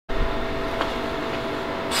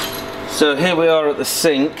So here we are at the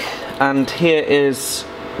sink, and here is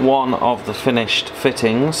one of the finished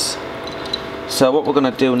fittings. So what we're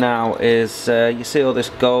going to do now is, you see all this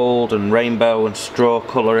gold and rainbow and straw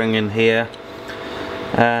colouring in here.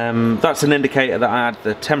 That's an indicator that I had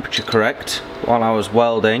the temperature correct while I was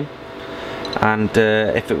welding, and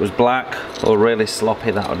if it was black or really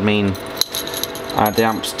sloppy, that would mean I had the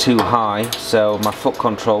amps too high, so my foot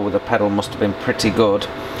control with the pedal must have been pretty good.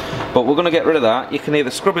 But we're going to get rid of that. You can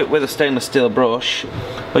either scrub it with a stainless steel brush,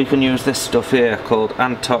 or you can use this stuff here called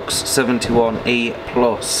Antox 71E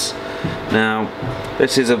Plus. Now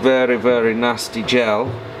this is a very nasty gel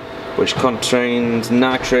which contains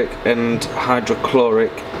nitric and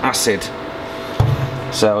hydrochloric acid.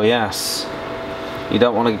 So yes, you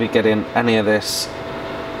don't want to be getting any of this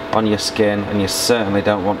on your skin, and you certainly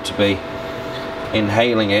don't want to be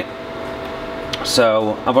inhaling it.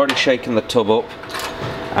 So I've already shaken the tub up,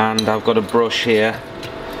 and I've got a brush here,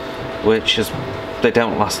 which is, they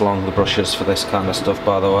don't last long, the brushes for this kind of stuff,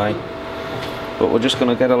 by the way. But we're just going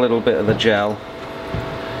to get a little bit of the gel,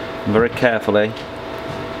 and very carefully,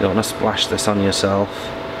 you don't want to splash this on yourself.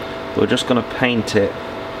 We're just going to paint it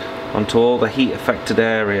onto all the heat affected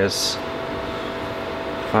areas.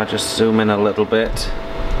 If I just zoom in a little bit,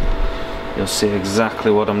 you'll see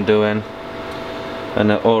exactly what I'm doing. And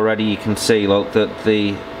already you can see, look, that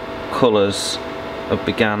the colours have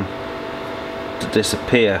begun to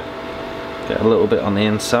disappear. Get a little bit on the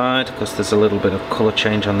inside because there's a little bit of colour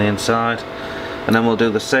change on the inside, and then we'll do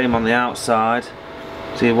the same on the outside.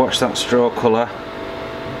 So you watch that straw colour,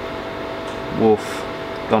 woof,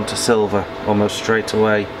 gone to silver almost straight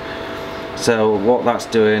away. So what that's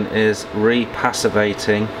doing is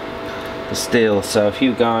repassivating the steel. So if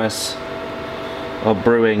you guys are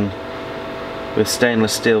brewing with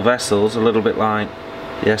stainless steel vessels, a little bit like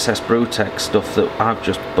the SS Brewtech stuff that I've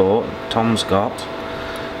just bought, Tom's got,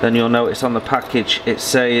 then you'll notice on the package it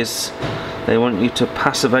says they want you to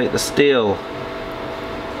passivate the steel,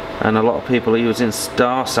 and a lot of people are using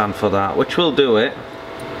star sand for that, which will do it,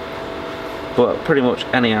 but pretty much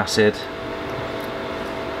any acid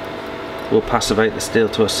will passivate the steel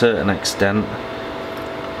to a certain extent.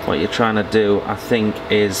 What you're trying to do, I think,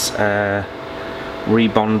 is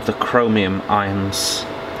rebond the chromium ions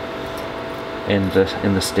in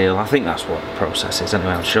the steel. I think that's what the process is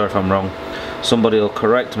anyway. I'm sure if I'm wrong somebody will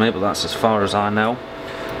correct me, but that's as far as I know.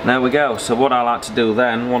 There we go. So what I like to do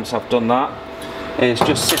then, once I've done that, is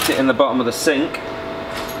just sit it in the bottom of the sink,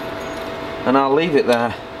 and I'll leave it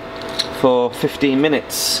there for 15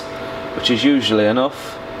 minutes, which is usually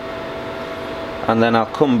enough, and then I'll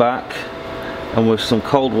come back, and with some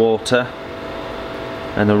cold water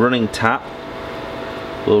and a running tap,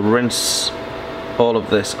 we'll rinse all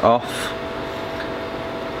of this off,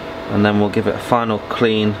 and then we'll give it a final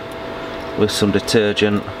clean with some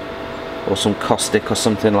detergent or some caustic or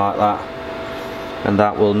something like that, and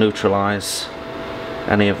that will neutralise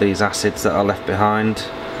any of these acids that are left behind.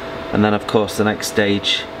 And then of course the next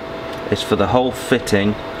stage is for the whole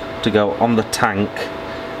fitting to go on the tank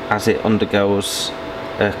as it undergoes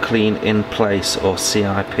a clean in place or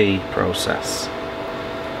CIP process.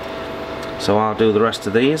 So I'll do the rest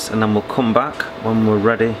of these, and then we'll come back when we're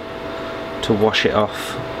ready to wash it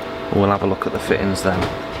off, and we'll have a look at the fittings then.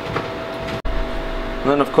 And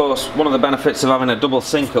then of course, one of the benefits of having a double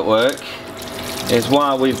sink at work is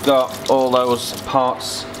while we've got all those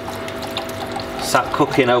parts sat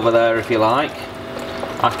cooking over there, if you like,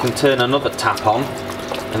 I can turn another tap on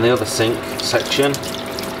in the other sink section,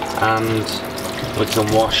 and we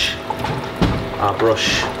can wash our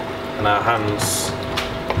brush and our hands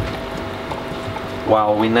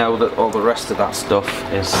while we know that all the rest of that stuff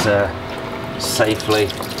is safely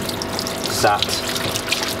sat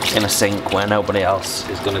in a sink where nobody else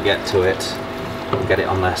is going to get to it and get it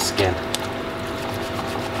on their skin.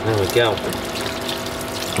 There we go.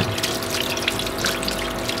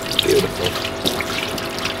 Beautiful.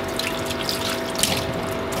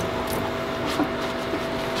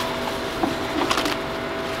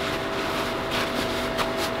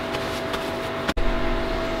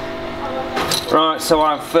 Right, so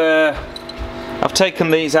I've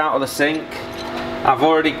taken these out of the sink. I've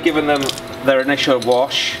already given them their initial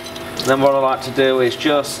wash. Then what I like to do is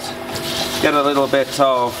just get a little bit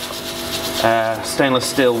of stainless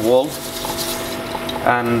steel wool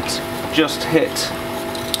and just hit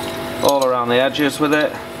all around the edges with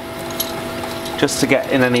it, just to get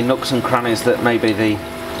in any nooks and crannies that maybe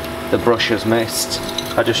the brush has missed.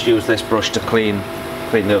 I just use this brush to clean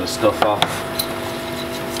the other stuff off.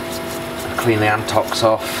 Clean the Antox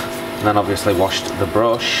off, and then obviously washed the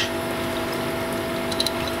brush,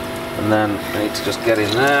 and then I need to just get in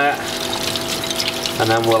there and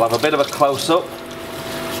then we'll have a bit of a close-up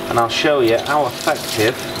and I'll show you how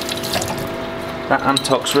effective that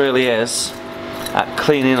Antox really is at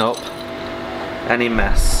cleaning up any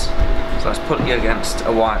mess. So let's put you against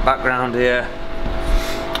a white background here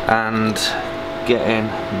and get in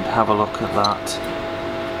and have a look at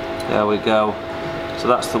that. There we go. So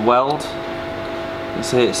that's the weld. You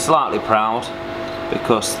see it's slightly proud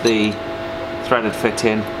because the threaded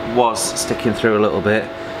fitting was sticking through a little bit,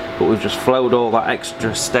 but we've just flowed all that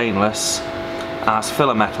extra stainless as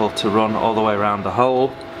filler metal to run all the way around the hole.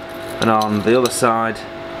 And on the other side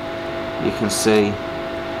you can see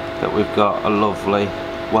that we've got a lovely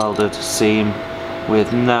welded seam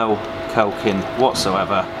with no coking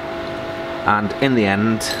whatsoever. And in the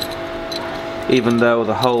end, even though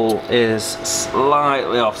the hole is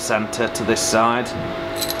slightly off centre to this side,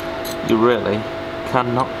 you really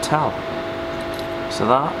cannot tell. So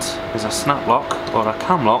that is a snap lock or a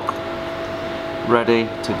cam lock ready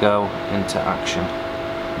to go into action.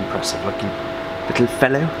 Impressive looking little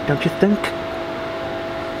fellow, don't you think?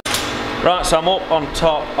 Right, so I'm up on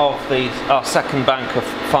top of our second bank of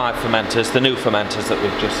 5 fermenters, the new fermenters that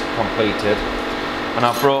we've just completed, and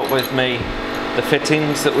I've brought with me the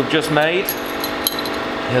fittings that we've just made.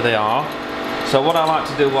 Here they are. So what I like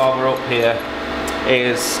to do while we're up here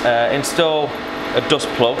is install a dust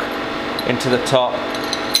plug into the top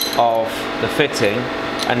of the fitting,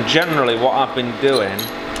 and generally what I've been doing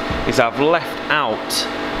is I've left out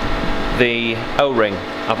the O-ring.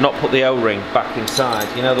 I've not put the O-ring back inside,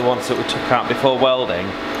 you know, the ones that we took out before welding.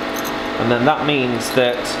 And then that means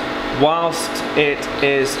that whilst it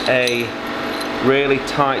is a really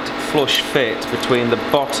tight flush fit between the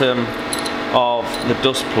bottom of the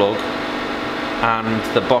dust plug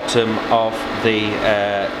and the bottom of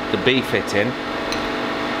the B fitting,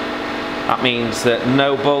 that means that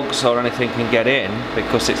no bugs or anything can get in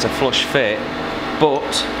because it's a flush fit, but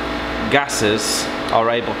gases are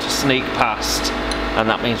able to sneak past, and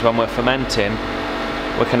that means when we're fermenting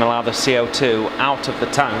we can allow the CO2 out of the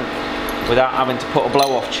tank without having to put a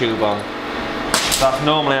blow-off tube on. That's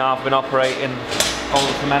normally how I've been operating all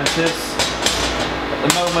the fermenters. At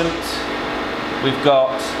the moment we've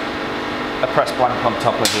got a press blank on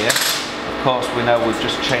top of here. Of course we know we've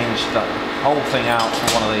just changed the whole thing out for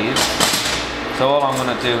one of these. So all I'm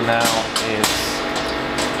going to do now is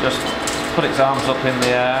just put its arms up in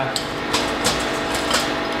the air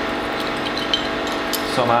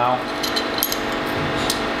somehow.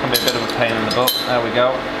 Can be a bit of a pain in the butt. There we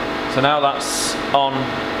go. So now that's on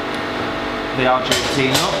the RGT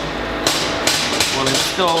nut. We'll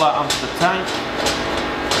install that onto the tank,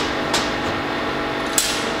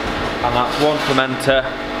 and that's one fermenter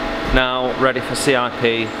now ready for CIP,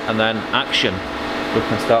 and then action. We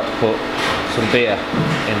can start to put some beer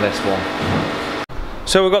in this one.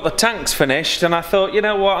 So we've got the tanks finished, and I thought, you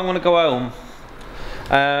know what, I'm going to go home.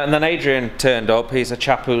 And then Adrian turned up. He's a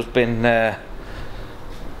chap who's been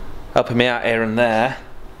helping me out here and there,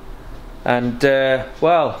 and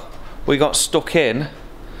well, we got stuck in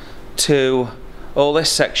to all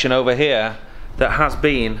this section over here that has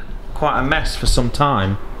been quite a mess for some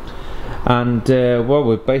time, and well,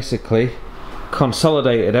 we've basically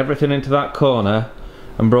consolidated everything into that corner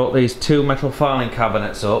and brought these 2 metal filing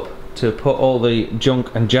cabinets up to put all the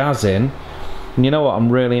junk and jazz in. And you know what,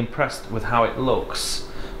 I'm really impressed with how it looks.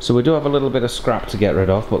 So we do have a little bit of scrap to get rid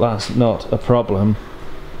of, but that's not a problem.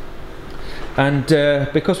 And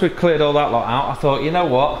because we've cleared all that lot out, I thought, you know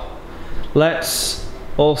what, let's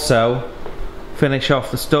also finish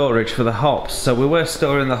off the storage for the hops. So we were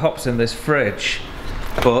storing the hops in this fridge,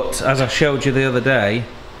 but as I showed you the other day,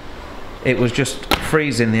 it was just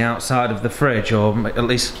freezing the outside of the fridge, or at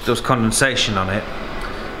least there was condensation on it.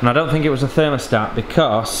 And I don't think it was a thermostat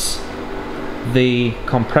because the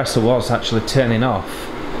compressor was actually turning off.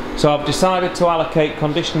 So I've decided to allocate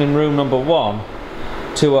conditioning room number 1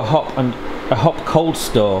 to a hop cold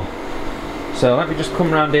store. So let me just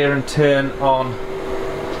come around here and turn on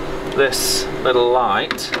this little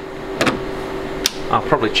light. I'll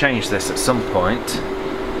probably change this at some point.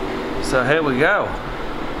 So here we go.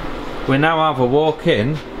 We now have a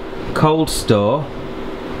walk-in cold store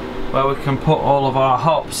where we can put all of our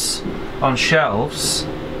hops on shelves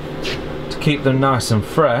to keep them nice and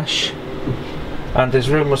fresh. And there's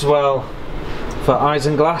room as well for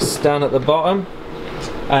isinglass down at the bottom.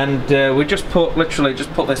 And we just literally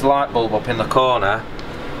put this light bulb up in the corner,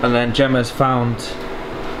 and then Gemma's found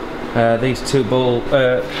these 2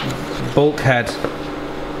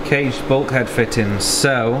 caged bulkhead fittings.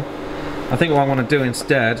 So I think what I want to do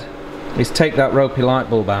instead is take that ropey light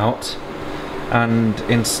bulb out and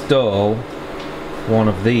install one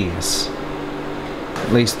of these.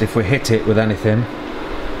 At least if we hit it with anything,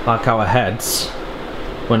 like our heads,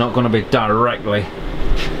 we're not going to be directly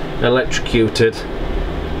electrocuted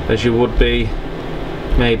as you would be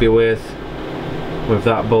maybe with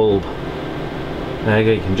that bulb. There you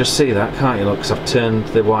go, you can just see that, can't you? Look, 'cause I've turned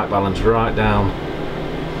the white balance right down.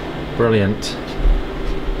 Brilliant.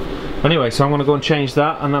 Anyway, so I'm going to go and change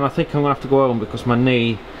that, and then I think I'm going to have to go home because my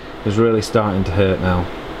knee is really starting to hurt now.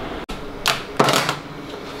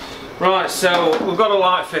 Right, so we've got a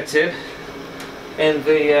light fitted in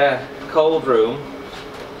the cold room,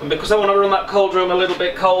 and because I want to run that cold room a little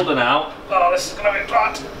bit colder now, oh, this is going to be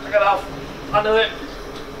bad. Get it off. I knew it.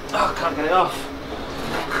 Oh, I can't get it off.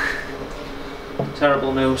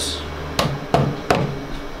 Terrible news.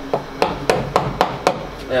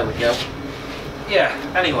 There we go. Yeah,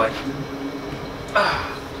 anyway.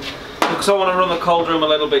 Because I want to run the cold room a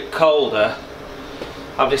little bit colder,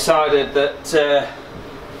 I've decided that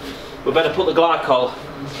we better put the glycol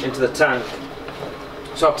into the tank.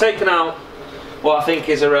 So I've taken out what I think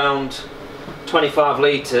is around 25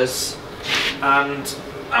 litres, and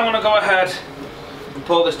I want to go ahead and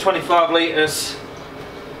pour this 25 litres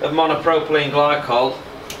of monopropylene glycol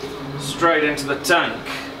straight into the tank,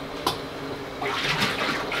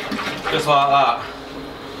 just like that.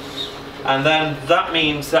 And then that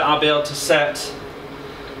means that I'll be able to set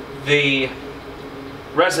the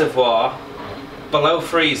reservoir below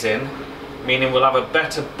freezing, meaning we'll have a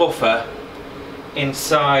better buffer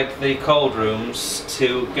inside the cold rooms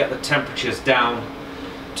to get the temperatures down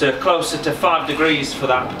to closer to 5 degrees for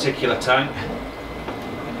that particular tank,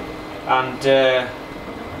 and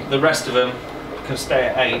the rest of them can stay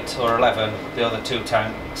at 8 or 11, the other two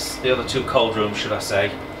tanks, the other two cold rooms should I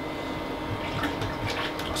say.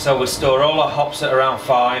 So we store all our hops at around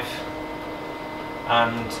 5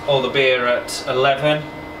 and all the beer at 11,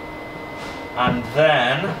 and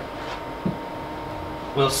then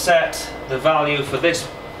we'll set the value for this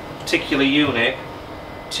particular unit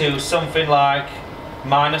to something like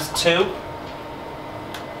 -2.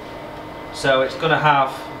 So it's going to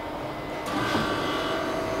have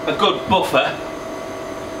a good buffer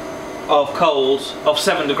of cold of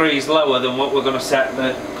 7 degrees lower than what we're going to set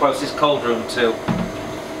the closest cold room to.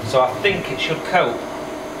 So I think it should cope.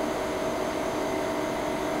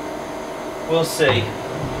 We'll see.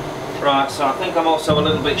 Right, so I think I'm also a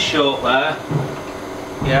little bit short there.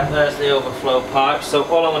 Yeah, there's the overflow pipe. So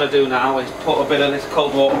all I'm going to do now is put a bit of this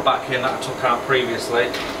cold water back in that I took out previously.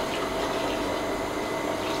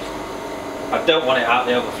 I don't want it out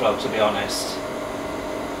the overflow, to be honest,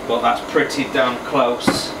 but that's pretty damn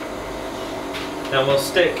close. Then we'll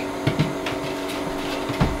stick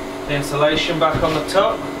the insulation back on the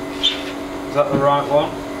top. Is that the right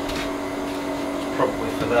one? It's probably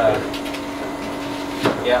for there.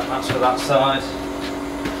 Yeah, that's for that side.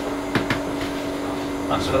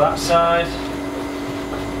 That's for that side.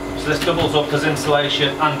 So this doubles up as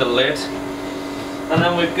insulation and a lid. And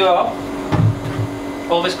then we've got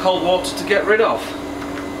all this cold water to get rid of.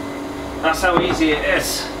 That's how easy it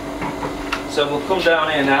is. So we'll come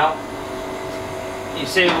down here now. You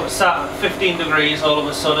see we're sat at 15 degrees all of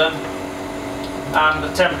a sudden, and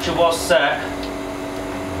the temperature was set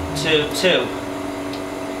to 2.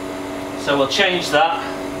 So we'll change that.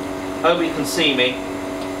 Hope you can see me.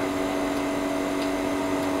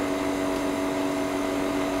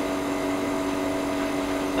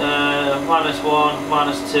 -1,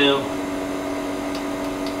 -2,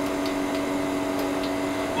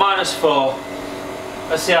 -4.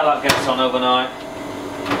 Let's see how that gets on overnight.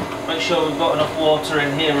 Make sure we've got enough water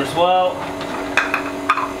in here as well.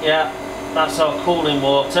 Yeah, that's our cooling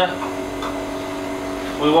water.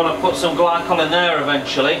 We want to put some glycol in there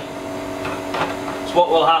eventually. So what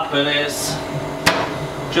will happen is,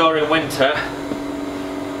 during winter,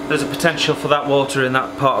 there's a potential for that water in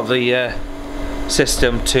that part of the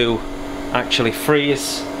system to actually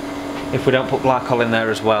freeze if we don't put glycol in there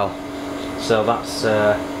as well. So that's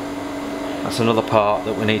another part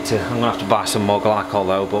that we need to. I'm going to have to buy some more glycol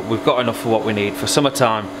though, but we've got enough for what we need for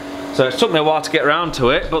summertime. So it took me a while to get around to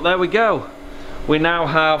it, but there we go. We now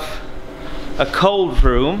have a cold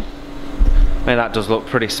room. I mean, that does look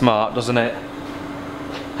pretty smart, doesn't it?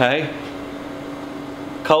 Hey?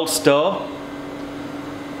 Cold store.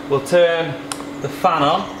 We'll turn the fan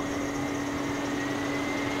on.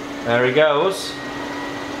 There he goes.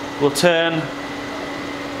 We'll turn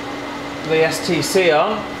the STC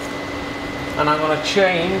on, and I'm going to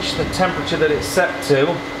change the temperature that it's set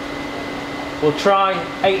to. We'll try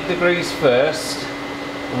 8 degrees first,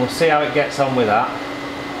 and we'll see how it gets on with that.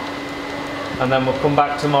 And then we'll come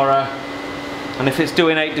back tomorrow, and if it's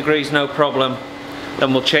doing 8 degrees no problem,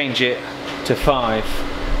 then we'll change it to 5.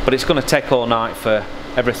 But it's going to take all night for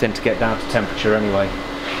everything to get down to temperature anyway.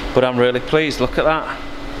 But I'm really pleased, look at that.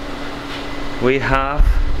 We have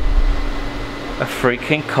a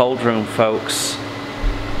freaking cold room, folks.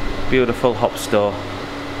 Beautiful hop store.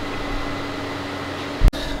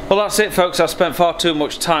 Well, that's it, folks. I've spent far too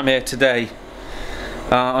much time here today.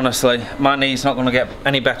 Honestly, my knee's not going to get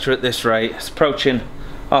any better at this rate. It's approaching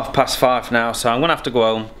 5:30 now, so I'm going to have to go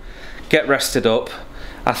home, get rested up.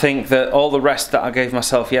 I think that all the rest that I gave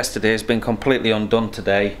myself yesterday has been completely undone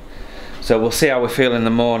today. So we'll see how we feel in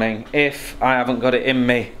the morning. If I haven't got it in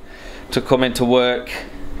me to come into work,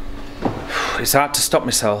 it's hard to stop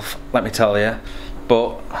myself, let me tell you.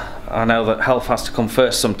 But I know that health has to come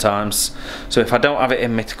first sometimes. So if I don't have it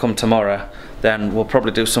in me to come tomorrow, then we'll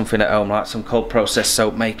probably do something at home, like some cold processed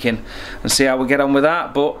soap making, and see how we get on with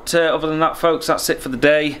that. But other than that, folks, that's it for the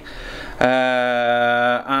day.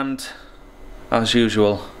 And as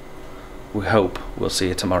usual, we hope we'll see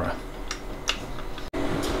you tomorrow.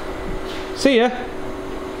 See ya!